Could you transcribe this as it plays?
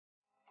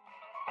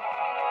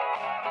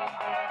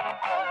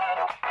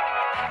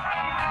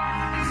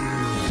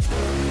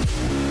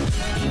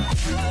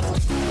Hello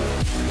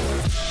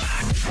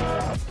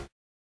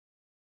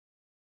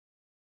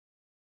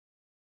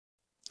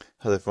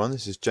everyone,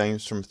 this is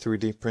James from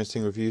 3D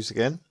Printing Reviews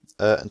again,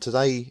 and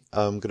today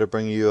I'm going to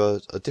bring you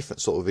a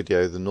different sort of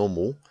video than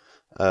normal.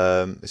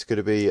 It's going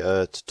to be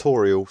a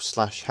tutorial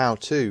 /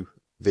 how-to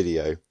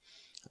video,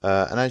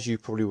 and as you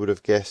probably would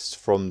have guessed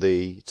from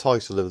the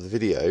title of the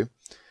video,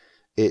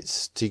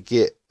 it's to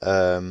get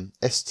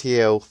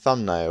STL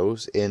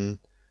thumbnails in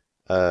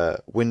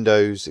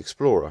Windows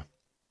Explorer.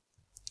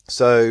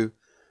 So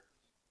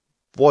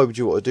why would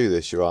you want to do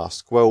this, you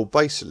ask? Well,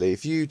 basically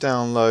if you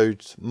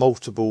download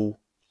multiple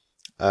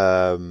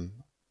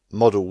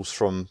models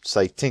from,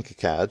 say,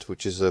 Tinkercad,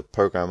 which is a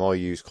program I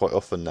use quite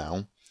often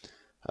now,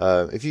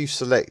 if you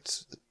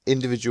select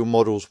individual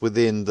models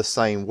within the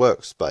same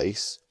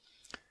workspace,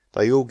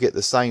 they all get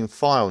the same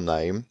file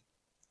name,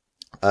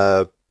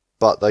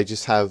 but they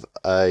just have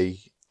a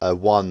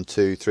 1,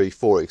 2, 3,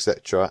 4,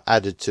 etc.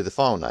 added to the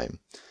file name.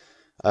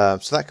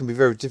 So that can be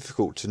very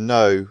difficult to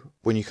know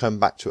when you come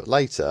back to it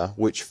later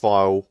which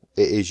file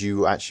it is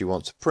you actually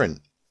want to print.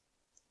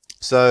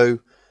 So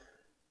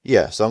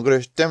so I'm going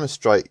to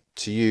demonstrate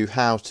to you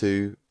how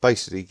to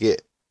basically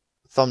get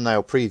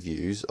thumbnail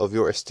previews of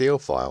your STL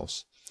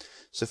files.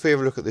 So if we have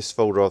a look at this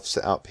folder I've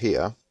set up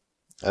here,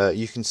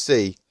 you can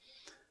see,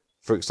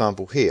 for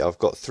example, here I've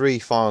got 3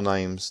 file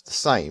names the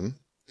same,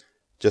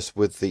 just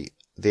with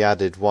the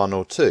added 1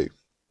 or 2,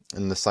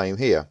 and the same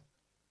here.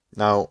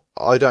 Now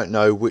I don't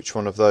know which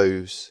one of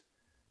those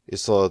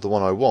is the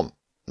one I want.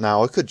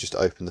 Now I could just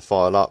open the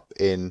file up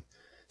in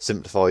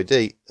Simplify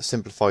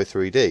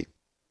 3D,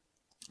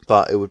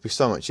 but it would be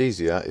so much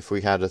easier if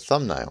we had a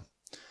thumbnail.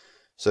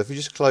 So if we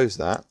just close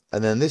that,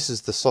 and then this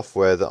is the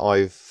software that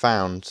I've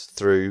found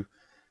through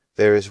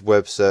various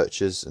web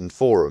searches and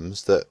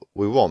forums that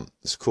we want.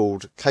 It's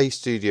called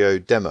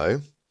KStudio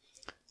Demo,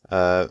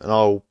 and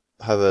I'll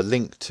have a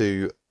link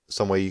to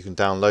somewhere you can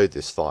download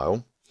this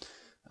file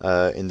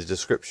in the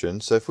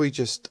description. So if we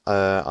just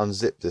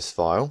unzip this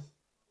file,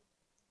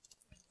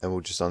 and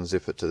we'll just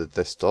unzip it to the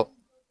desktop.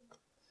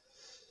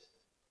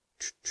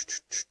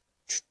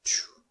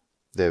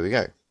 There we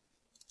go.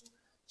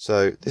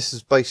 So this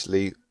is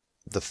basically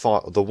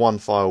the one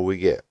file we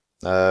get.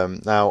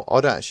 Now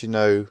I don't actually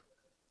know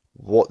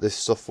what this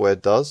software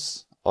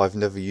does. I've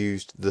never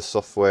used the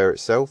software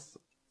itself,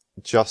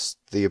 just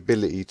the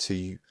ability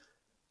to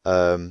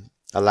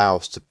allow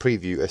us to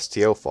preview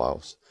STL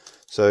files.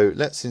 So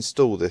let's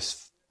install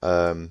this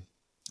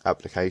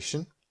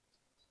application,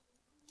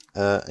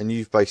 and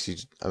you've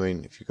basically, I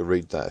mean, if you could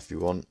read that if you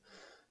want,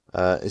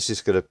 it's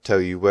just going to tell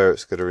you where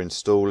it's going to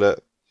install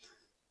it,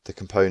 the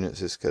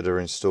components it's going to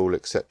install,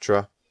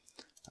 etc.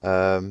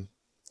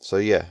 So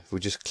yeah, if we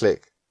just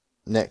click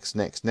next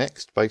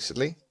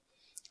basically,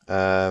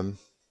 and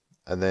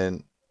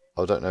then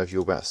I don't know if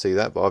you're about to see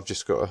that, but I've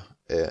just got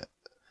to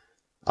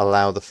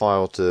allow the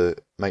file to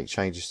make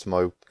changes to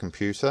my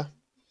computer,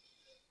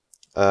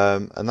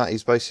 and that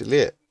is basically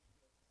it.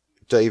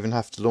 You don't even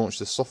have to launch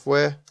the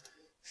software.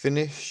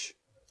 Finish,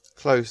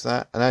 close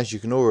that, and as you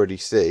can already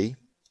see,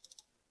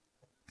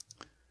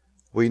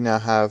 we now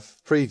have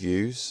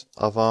previews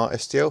of our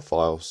STL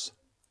files.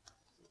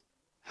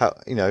 How,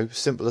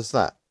 simple as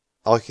that.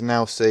 I can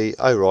now see,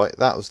 oh right,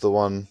 that was the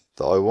one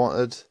that I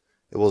wanted,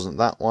 it wasn't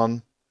that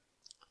one.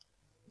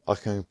 I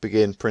can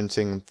begin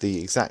printing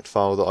the exact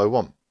file that I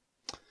want.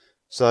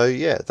 So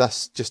yeah,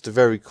 that's just a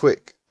very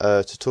quick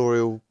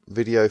tutorial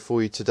video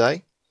for you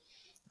today.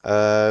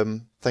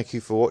 Thank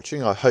you for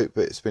watching. I hope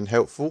it's been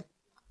helpful.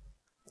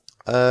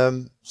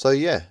 So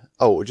yeah,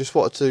 I just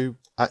wanted to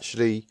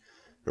actually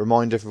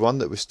remind everyone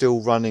that we're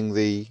still running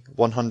the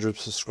 100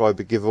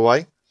 subscriber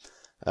giveaway.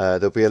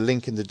 There'll be a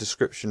link in the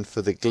description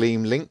for the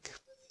Gleam link,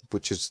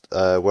 which is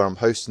where I'm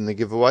hosting the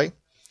giveaway.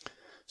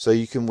 So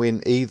you can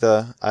win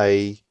either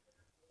a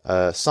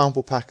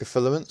sample pack of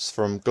filaments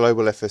from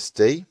Global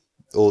FSD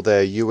or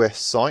their US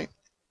site,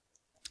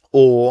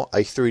 or a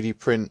 3D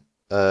print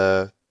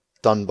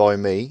done by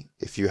me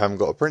if you haven't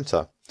got a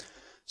printer.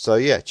 So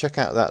yeah, check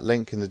out that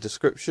link in the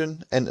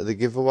description, enter the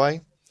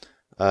giveaway.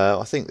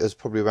 I think there's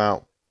probably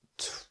about,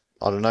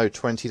 I don't know,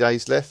 20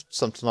 days left,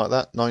 something like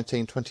that,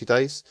 19, 20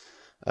 days.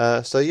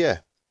 So yeah,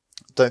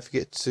 don't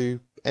forget to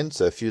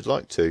enter if you'd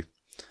like to.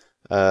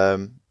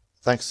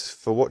 Thanks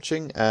for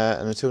watching,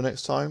 and until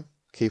next time,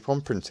 keep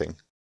on printing.